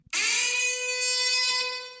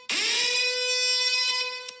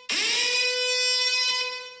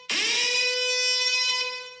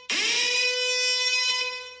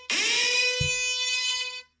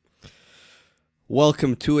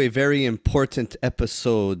Welcome to a very important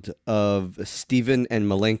episode of Steven and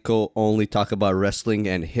Malenko Only Talk About Wrestling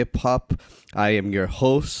and Hip Hop. I am your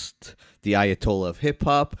host, the Ayatollah of Hip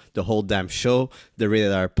Hop, the whole damn show, the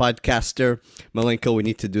Rated R podcaster. Malenko, we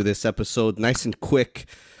need to do this episode nice and quick.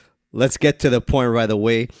 Let's get to the point right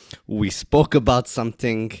away. We spoke about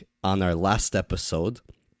something on our last episode.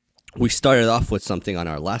 We started off with something on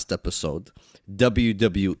our last episode.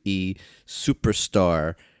 WWE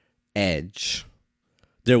superstar Edge.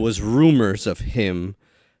 There was rumors of him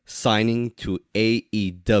signing to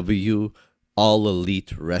AEW All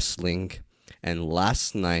Elite Wrestling. And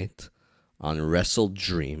last night on Wrestle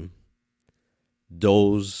Dream,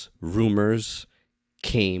 those rumors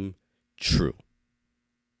came true.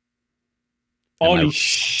 Holy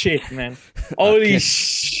shit, man. Holy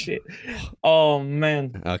shit. Oh,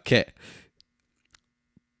 man. Okay.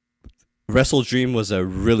 Wrestle Dream was a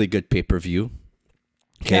really good pay-per-view.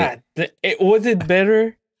 Okay. God, was it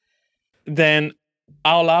better than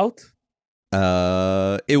All Out?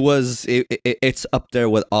 It's up there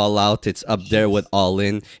with All Out. It's up there with All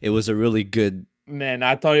In. It was a really good. Man,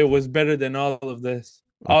 I thought it was better than all of this.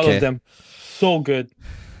 All of them. So good.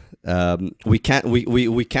 We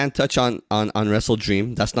can't touch on Wrestle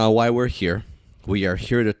Dream. That's not why we're here. We are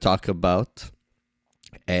here to talk about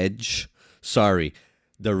Edge. The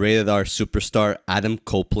Rated R superstar Adam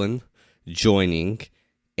Copeland joining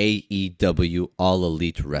AEW All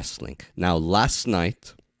Elite Wrestling. Now, last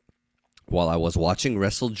night, while I was watching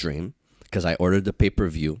Wrestle Dream, because I ordered the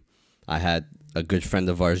pay-per-view, I had a good friend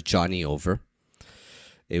of ours, Johnny, over.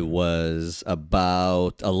 It was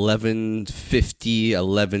about 11:50,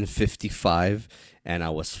 11:55, and I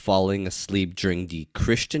was falling asleep during the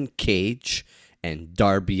Christian Cage and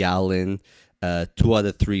Darby Allin 2 out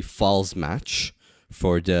of 3 falls match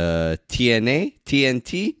for the TNT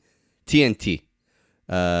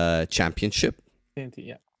championship. TNT,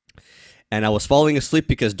 yeah. And I was falling asleep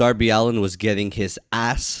because Darby Allin was getting his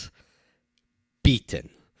ass beaten.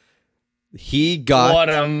 He got... What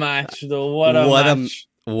a match, though. What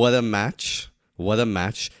a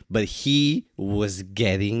match. But he was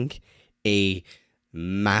getting a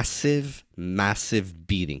massive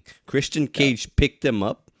beating. Christian Cage picked him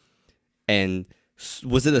up and...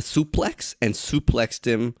 Was it a suplex? And suplexed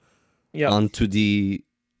him onto the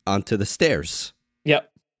stairs.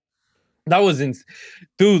 Yep. That was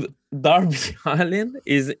dude, Darby Allin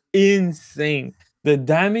is insane. The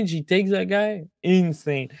damage he takes, that guy,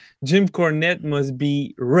 insane. Jim Cornette must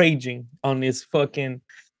be raging on his fucking...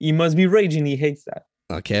 He must be raging. He hates that.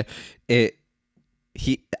 Okay.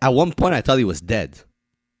 He at one point I thought he was dead.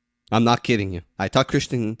 I'm not kidding you. I thought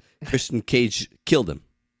Christian Cage killed him.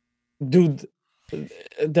 Dude,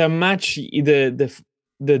 the match,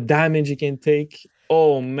 the damage he can take.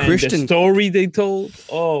 Oh, man. The story they told.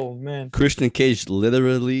 Oh, man. Christian Cage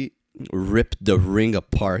literally ripped the ring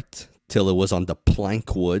apart till it was on the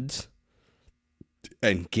plank wood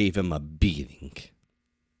and gave him a beating.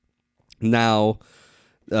 Now,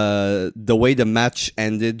 the way the match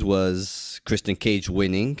ended was Christian Cage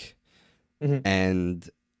winning, and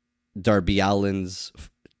Darby Allin's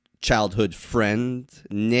childhood friend,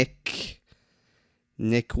 Nick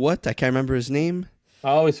what? I can't remember his name.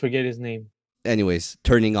 I always forget his name. Anyways,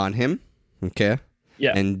 turning on him, okay?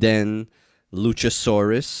 Yeah. And then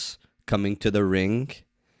Luchasaurus coming to the ring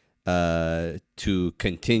to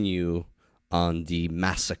continue on the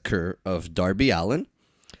massacre of Darby Allin,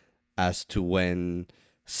 as to when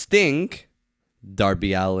Sting,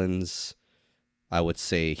 Darby Allin's, I would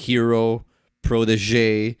say, hero,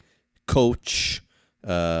 protege, coach,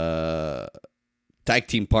 tag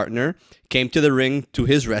team partner, came to the ring to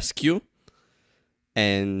his rescue.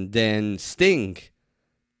 And then Sting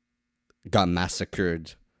got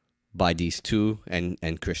massacred by these two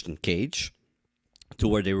and Christian Cage, to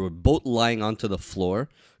where they were both lying onto the floor.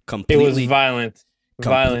 It was violent.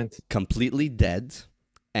 Completely dead.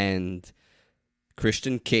 And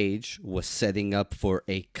Christian Cage was setting up for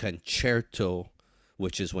a concerto,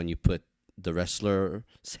 which is when you put the wrestler's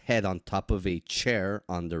head on top of a chair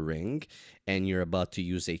on the ring, and you're about to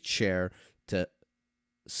use a chair to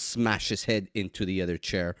smash his head into the other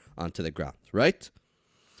chair onto the ground, right?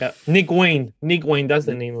 Yeah. Nick Wayne, that's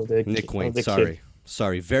the name of the Nick Wayne,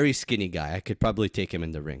 sorry, very skinny guy. I could probably take him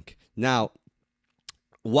in the ring. Now,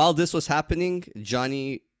 while this was happening,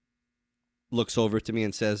 Johnny looks over to me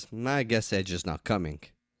and says, I guess Edge is not coming.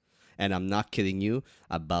 And I'm not kidding you,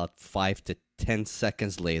 about 5 to 10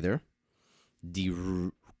 seconds later,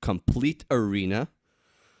 the complete arena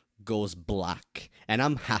goes black, and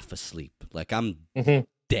I'm half asleep. Like, I'm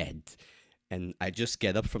dead. And I just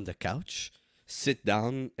get up from the couch, sit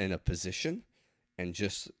down in a position, and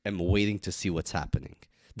just am waiting to see what's happening.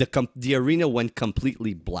 The arena went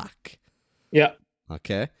completely black. Yeah.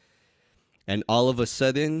 Okay, and all of a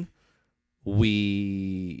sudden,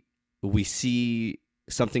 we see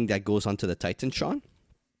something that goes onto the Titantron.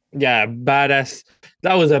 Yeah, badass.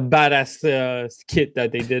 That was a badass skit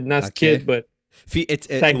that they did. Not skit, Okay, but it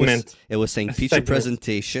segment. was saying A feature segment.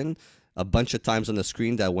 presentation a bunch of times on the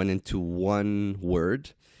screen that went into one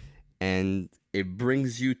word, and it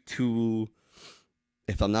brings you to,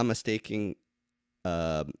 if I'm not mistaken,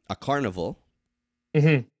 a carnival.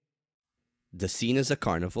 Mm-hmm. The scene is a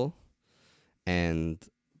carnival, and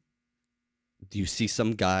you see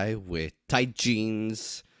some guy with tight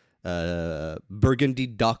jeans, burgundy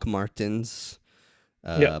Doc Martens,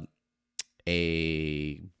 Yeah.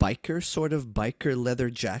 a sort of biker leather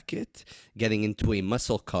jacket, getting into a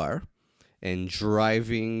muscle car and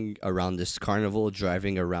driving around this carnival,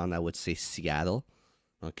 driving around, I would say, Seattle.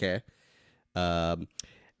 Okay. Um,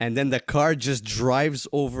 and then the car just drives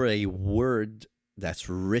over a word that's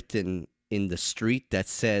written in the street that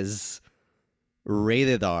says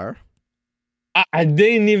rated R. I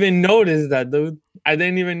didn't even notice that, dude. I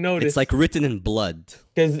didn't even notice. It's like written in blood.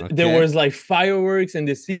 Because Okay? there was like fireworks and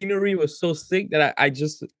the scenery was so sick that I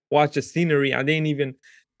just watched the scenery. I didn't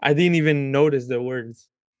even notice the words.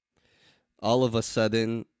 All of a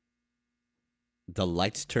sudden, the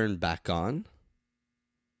lights turn back on.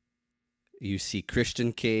 You see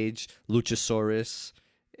Christian Cage, Luchasaurus,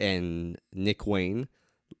 and Nick Wayne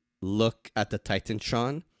look at the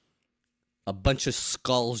Titantron. A bunch of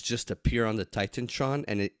skulls just appear on the Titantron,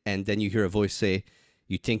 and then you hear a voice say,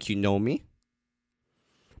 "You think you know me?"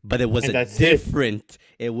 But it was different.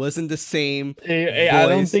 It wasn't the same. I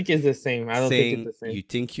don't think it's the same. I don't think it's the same. "You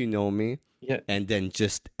think you know me?" Yeah. And then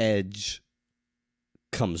just Edge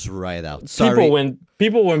comes right out. Sorry.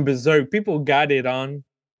 People went berserk. People got it on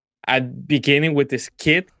at beginning with this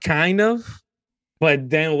kid, kind of, but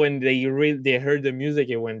then when they heard the music,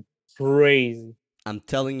 it went crazy. I'm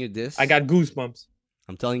telling you this. I got goosebumps.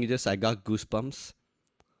 I got goosebumps.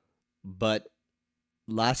 But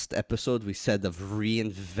last episode we said of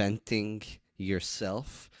reinventing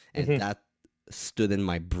yourself, and that stood in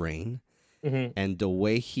my brain. And the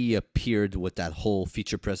way he appeared with that whole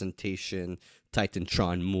feature presentation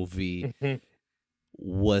Titantron movie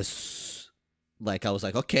was like, I was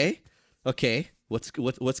like, okay, what's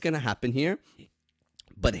gonna happen here?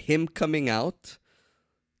 But him coming out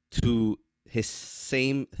to his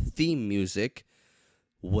same theme music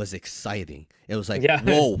was exciting. It was like,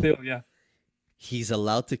 whoa, he's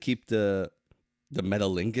allowed to keep the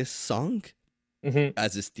Metalingus song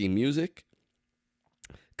as his theme music.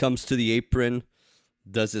 Comes to the apron,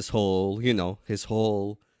 does his whole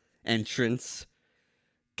entrance,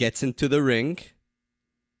 gets into the ring,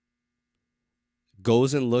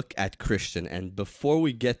 goes and look at Christian. And before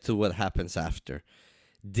we get to what happens after,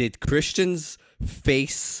 did Christian's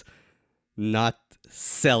face not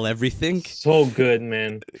sell everything? So good,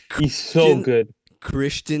 man. He's so good.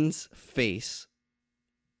 Christian's face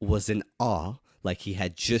was in awe, like he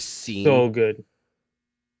had just seen so good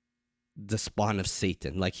the spawn of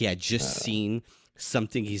Satan. Like he had just seen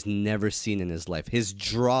something he's never seen in his life. His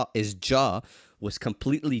jaw was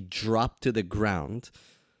completely dropped to the ground.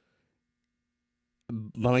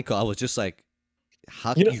 Malenko, I was just like,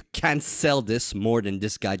 how you can't sell this more than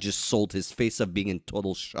this guy just sold his face of being in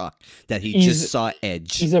total shock that he just saw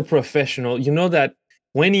Edge. He's a professional. You know that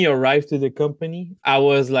when he arrived to the company, I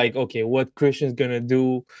was like, okay, what Christian's gonna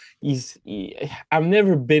do? I've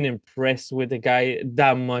never been impressed with the guy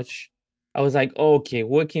that much. I was like, okay,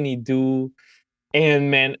 what can he do? And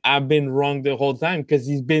man, I've been wrong the whole time because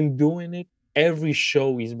he's been doing it every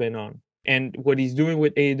show he's been on. And what he's doing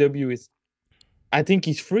with AEW is, I think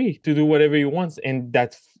he's free to do whatever he wants. And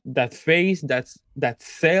that face, that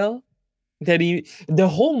sell, the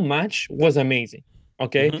whole match was amazing.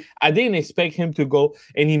 Okay, I didn't expect him to go,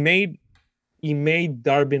 and he made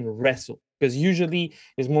Darby wrestle, because usually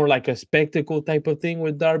it's more like a spectacle type of thing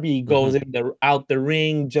with Darby. He goes out the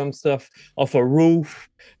ring, jumps off a roof,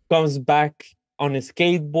 comes back on a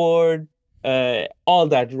skateboard, all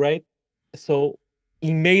that, right? So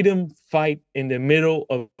he made him fight in the middle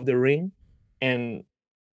of the ring, and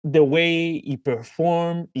the way he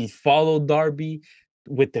performed, he followed Darby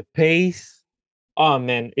with the pace. Oh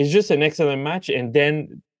man, it's just an excellent match. And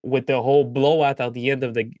then with the whole blowout at the end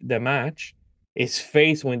of the match, his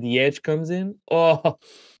face when the Edge comes in, oh,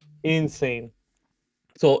 insane.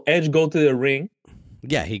 So Edge go to the ring.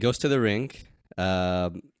 Yeah, he goes to the ring.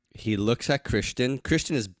 He looks at Christian.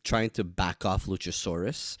 Christian is trying to back off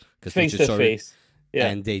Luchasaurus. Face to face. Yeah.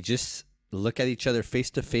 And they just look at each other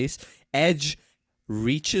face to face. Edge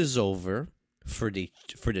reaches over, for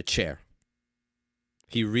the chair.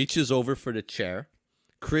 He reaches over for the chair.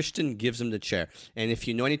 Christian gives him the chair. And if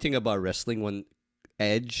you know anything about wrestling, when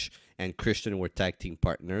Edge and Christian were tag team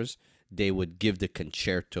partners, they would give the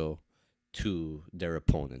concerto to their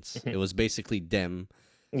opponents. It was basically them.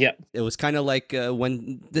 Yeah. It was kind of like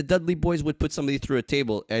when the Dudley Boys would put somebody through a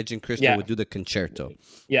table, Edge and Christian would do the concerto.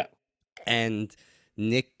 Yeah. And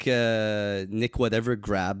Nick whatever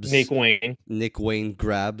grabs Nick Wayne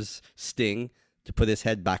grabs Sting to put his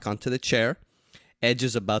head back onto the chair. Edge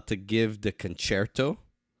is about to give the concerto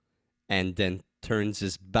and then turns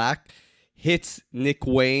his back, hits Nick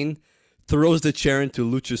Wayne, throws the chair into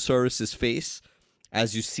Luchasaurus's face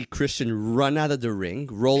as you see Christian run out of the ring,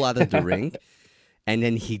 roll out of the ring, and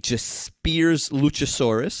then he just spears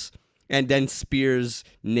Luchasaurus and then spears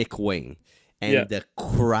Nick Wayne. And the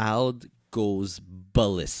crowd goes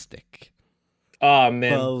ballistic. Oh,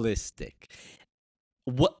 man. Ballistic.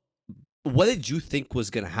 What did you think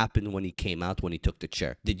was going to happen when he came out, when he took the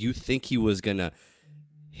chair? Did you think he was going to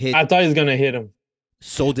hit? I thought he was going to hit him.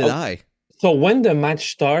 So did I. So when the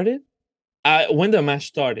match started,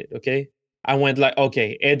 okay, I went like,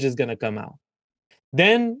 okay, Edge is going to come out.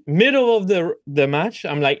 Then middle of the match,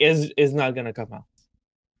 I'm like, Edge is not going to come out.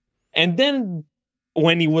 And then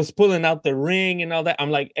when he was pulling out the ring and all that,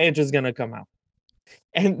 I'm like, Edge is going to come out.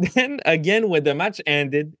 And then again, when the match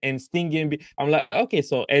ended and Sting I'm like, okay,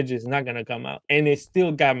 so Edge is not gonna come out, and it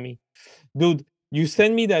still got me, dude. You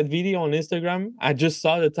sent me that video on Instagram. I just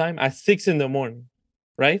saw the time at 6 a.m,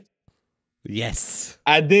 right? Yes.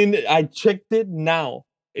 I checked it now.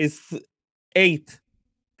 It's 8,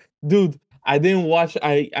 dude. I didn't watch.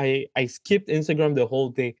 I skipped Instagram the whole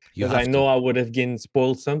day because I know I would have getting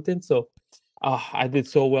spoiled something. So, I did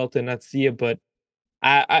so well to not see it, but.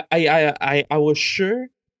 I was sure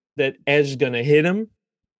that Edge gonna hit him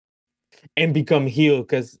and become heel,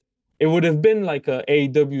 because it would have been like a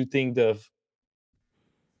AEW thing of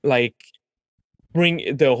like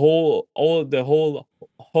bring the whole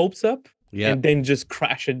hopes up and then just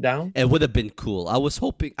crash it down. It would have been cool. I was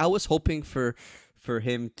hoping for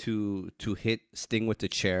him to hit Sting with the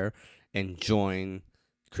chair and join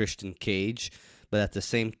Christian Cage, but at the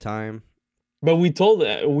same time. But we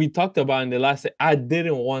talked about in the last. I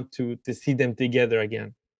didn't want to see them together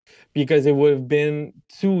again because it would have been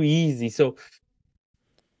too easy. So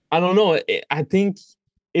I don't know. I think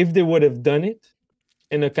if they would have done it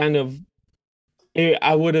in a kind of,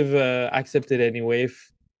 I would have accepted anyway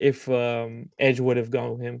if Edge would have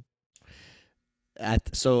gone with him.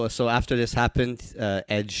 So after this happened,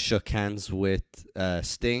 Edge shook hands with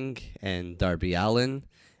Sting and Darby Allin,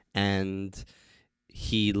 and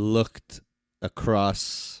he looked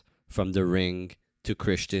across from the ring to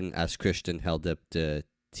Christian as Christian held up the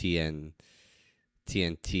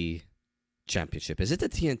TNT championship. Is it the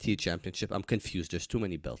TNT championship? I'm confused. There's too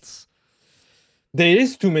many belts. There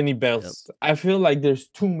is too many belts. Yep. I feel like there's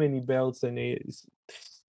too many belts, and it's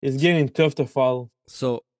getting tough to follow.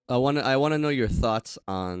 So I wanna know your thoughts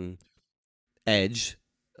on Edge,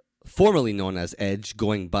 formerly known as Edge,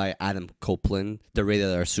 going by Adam Copeland, the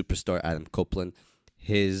Rated R superstar Adam Copeland.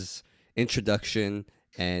 His introduction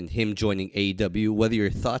and him joining AEW. What are your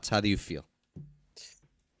thoughts? How do you feel?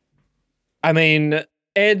 I mean,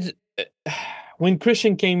 Edge, when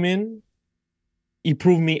Christian came in, he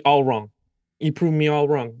proved me all wrong.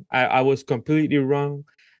 I was completely wrong.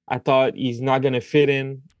 I thought he's not going to fit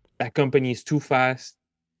in. That company is too fast.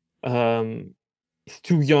 He's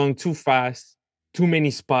too young, too fast, too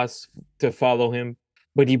many spots to follow him.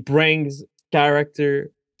 But he brings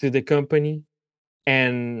character to the company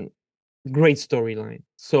and great storyline.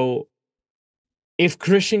 So if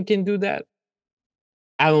Christian can do that,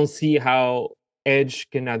 I don't see how Edge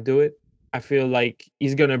cannot do it. I feel like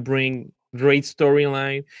he's going to bring great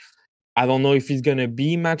storyline. I don't know if he's going to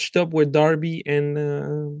be matched up with Darby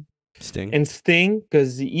and Sting,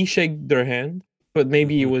 because he shook their hand, but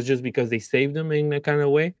maybe it was just because they saved him in a kind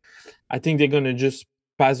of way. I think they're going to just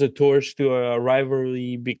pass the torch to a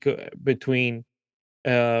rivalry between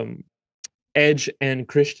Edge and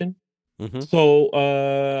Christian. Mm-hmm. So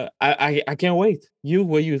I can't wait.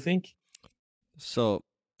 What do you think? So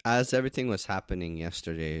as everything was happening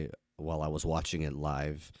yesterday while I was watching it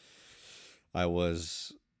live, I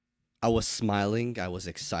was smiling. I was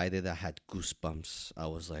excited. I had goosebumps. I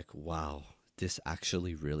was like, wow, this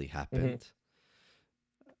actually really happened.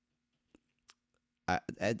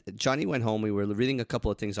 Mm-hmm. Johnny went home. We were reading a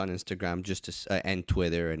couple of things on Instagram and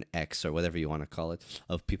Twitter and X or whatever you want to call it,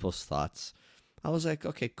 of people's thoughts. I was like,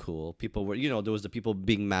 okay, cool. People were, there was the people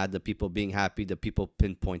being mad, the people being happy, the people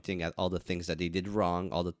pinpointing at all the things that they did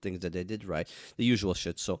wrong, all the things that they did right, the usual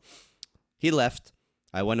shit. So he left.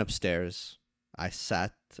 I went upstairs. I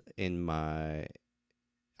sat in my.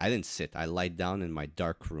 I didn't sit. I lied down in my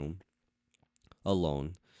dark room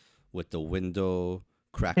alone with the window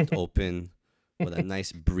cracked open with a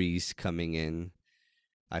nice breeze coming in.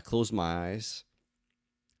 I closed my eyes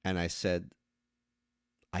and I said,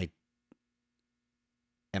 I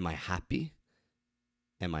am I happy?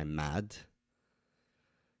 Am I mad?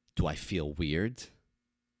 Do I feel weird?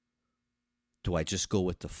 Do I just go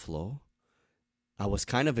with the flow? I was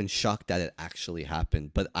kind of in shock that it actually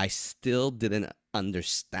happened, but I still didn't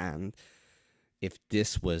understand if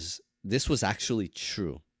this was actually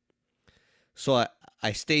true. So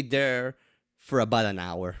I stayed there for about an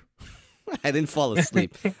hour. I didn't fall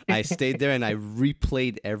asleep. I stayed there and I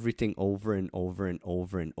replayed everything over and over and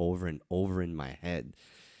over and over and over in my head.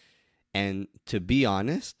 And to be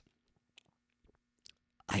honest,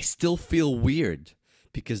 I still feel weird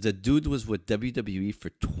because the dude was with WWE for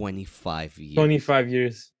 25 years. 25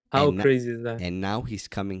 years. How And crazy is that? And now he's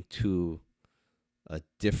coming to a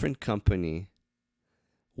different company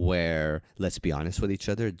where, let's be honest with each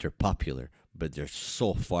other, they're popular, but they're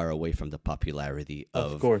so far away from the popularity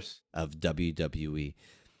Of course. of WWE.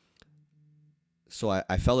 So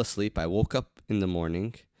I fell asleep. I woke up in the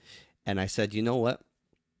morning and I said, you know what?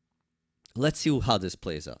 Let's see how this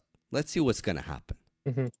plays out. Let's see what's going to happen.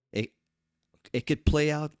 Mm-hmm. It could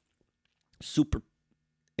play out super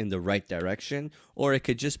in the right direction, or it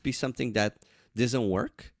could just be something that doesn't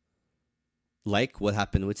work, like what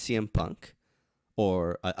happened with CM Punk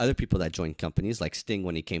or other people that joined companies like Sting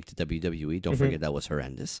when he came to WWE. Don't forget that was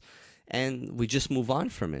horrendous. And we just move on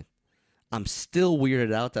from it. I'm still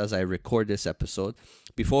weirded out as I record this episode.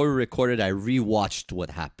 Before we recorded, I rewatched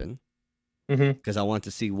what happened because I wanted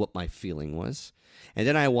to see what my feeling was. And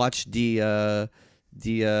then I watched the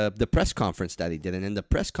press conference that he did. And in the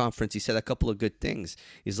press conference, he said a couple of good things.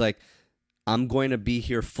 He's like, I'm going to be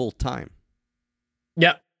here full time.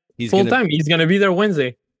 Yeah. Full time. He's going to be there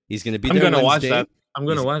Wednesday. He's going to be there Wednesday. I'm going to watch that. I'm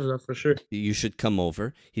going to watch that for sure. You should come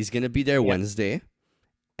over. He's going to be there Wednesday.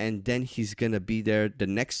 And then he's going to be there the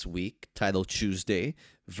next week, Title Tuesday,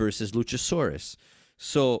 versus Luchasaurus.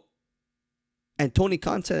 So, and Tony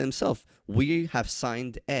Khan said himself, we have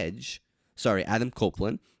signed Adam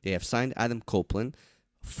Copeland. They have signed Adam Copeland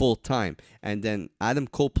full time. And then Adam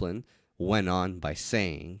Copeland went on by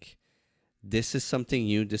saying, this is something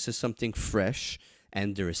new, this is something fresh,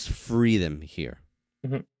 and there is freedom here.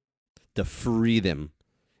 The freedom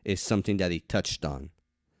is something that he touched on.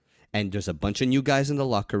 And there's a bunch of new guys in the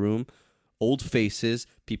locker room, old faces,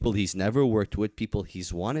 people he's never worked with, people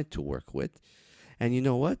he's wanted to work with. And you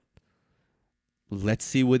know what? Let's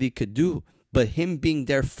see what he could do. But him being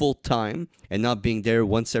there full time and not being there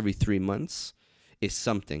once every 3 months is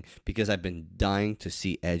something, because I've been dying to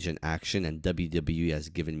see Edge in action, and WWE has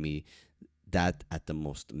given me that at the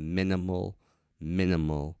most minimal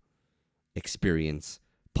experience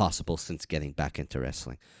possible since getting back into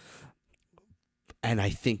wrestling. And I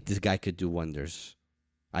think this guy could do wonders.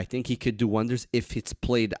 I think he could do wonders if it's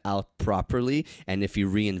played out properly and if he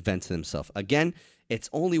reinvents himself. Again, it's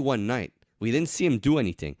only one night. We didn't see him do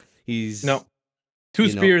anything. No, two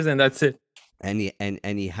spears and that's it. And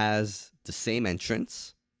he has the same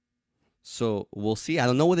entrance. So we'll see. I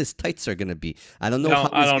don't know what his tights are gonna be. I don't know how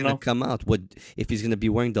he's gonna come out. If he's gonna be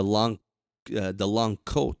wearing the long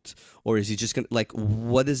coat, or is he just gonna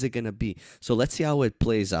what is it gonna be? So let's see how it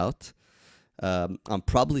plays out. I'm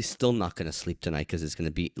probably still not gonna sleep tonight because it's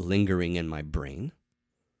gonna be lingering in my brain.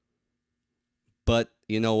 But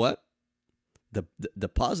you know what? The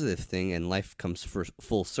positive thing, and life comes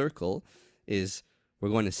full circle, is we're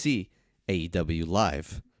going to see AEW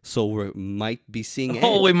live. So we might be seeing Edge.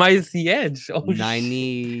 Oh, we might see Edge.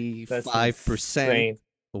 95%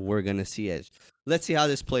 we're going to see Edge. Let's see how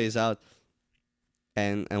this plays out,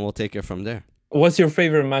 and we'll take it from there. What's your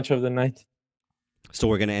favorite match of the night? So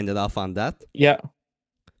we're going to end it off on that? Yeah.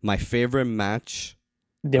 My favorite match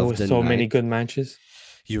There were so many good matches.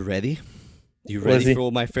 You ready? You ready for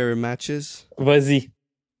all my favorite matches? Vas-y.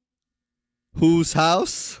 Whose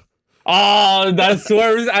house? Oh, that's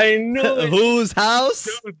where I knew it. Whose house?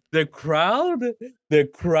 Dude, the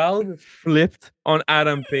crowd flipped on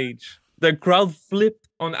Adam Page. The crowd flipped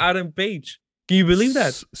on Adam Page. Can you believe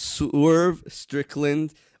that? Swerve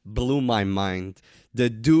Strickland blew my mind. The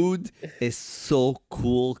dude is so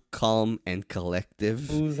cool, calm, and collective.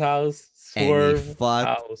 Whose house? Swerve and he fought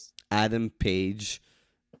house. Adam Page,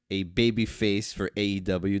 a baby face for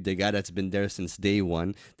AEW, the guy that's been there since day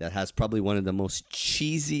one, that has probably one of the most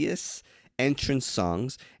cheesiest entrance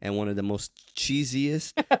songs and one of the most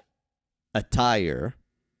cheesiest attire,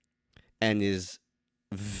 and is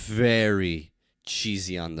very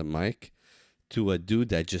cheesy on the mic, to a dude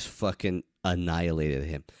that just fucking annihilated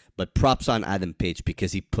him. But props on Adam Page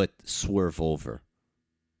because he put Swerve over.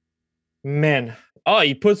 Man. Oh,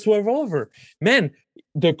 he put Swerve over. Man,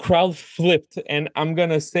 the crowd flipped. And I'm going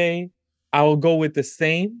to say, I'll go with the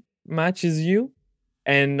same match as you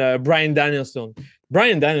and Bryan Danielson.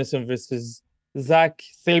 Bryan Danielson versus Zack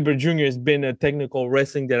Sabre Jr. has been a technical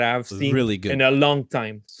wrestling that I've seen Really good. in a long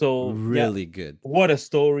time. So Really good. What a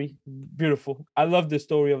story. Beautiful. I love the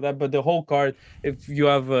story of that. But the whole card, if you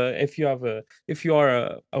are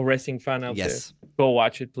a wrestling fan out there, go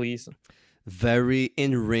watch it, please. Very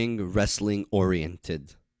in-ring wrestling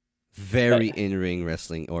oriented. Very in-ring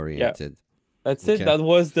wrestling oriented. Yeah. That's it. That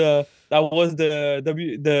was the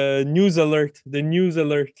news alert. The news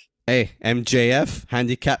alert. Hey, MJF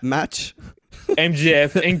handicap match.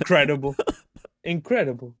 MJF, incredible.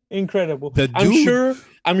 Incredible. The dude,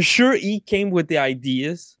 I'm sure he came with the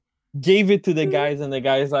ideas, gave it to the guys, and the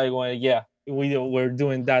guys like, well, yeah, we're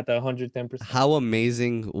doing that 110%. How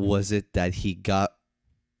amazing was it that he got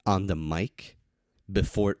on the mic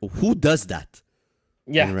before? Who does that?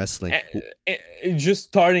 Yeah, in wrestling. Just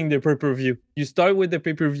starting the pay-per-view. You start with the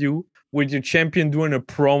pay-per-view with your champion doing a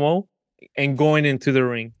promo and going into the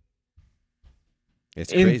ring.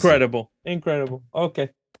 It's crazy. Incredible. Okay.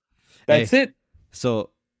 That's it.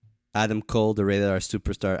 So, Adam Cole, the Rated R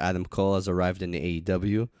superstar Adam Cole, has arrived in the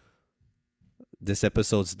AEW. This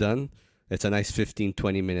episode's done. It's a nice 15,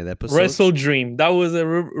 20-minute episode. Wrestle dream. That was a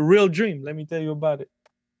real dream. Let me tell you about it.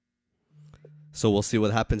 So, we'll see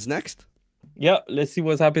what happens next. Yeah, let's see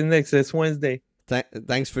what's happening next. It's Wednesday.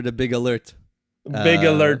 Thanks for the big alert. Big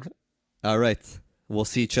alert. All right. We'll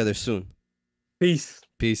see each other soon. Peace.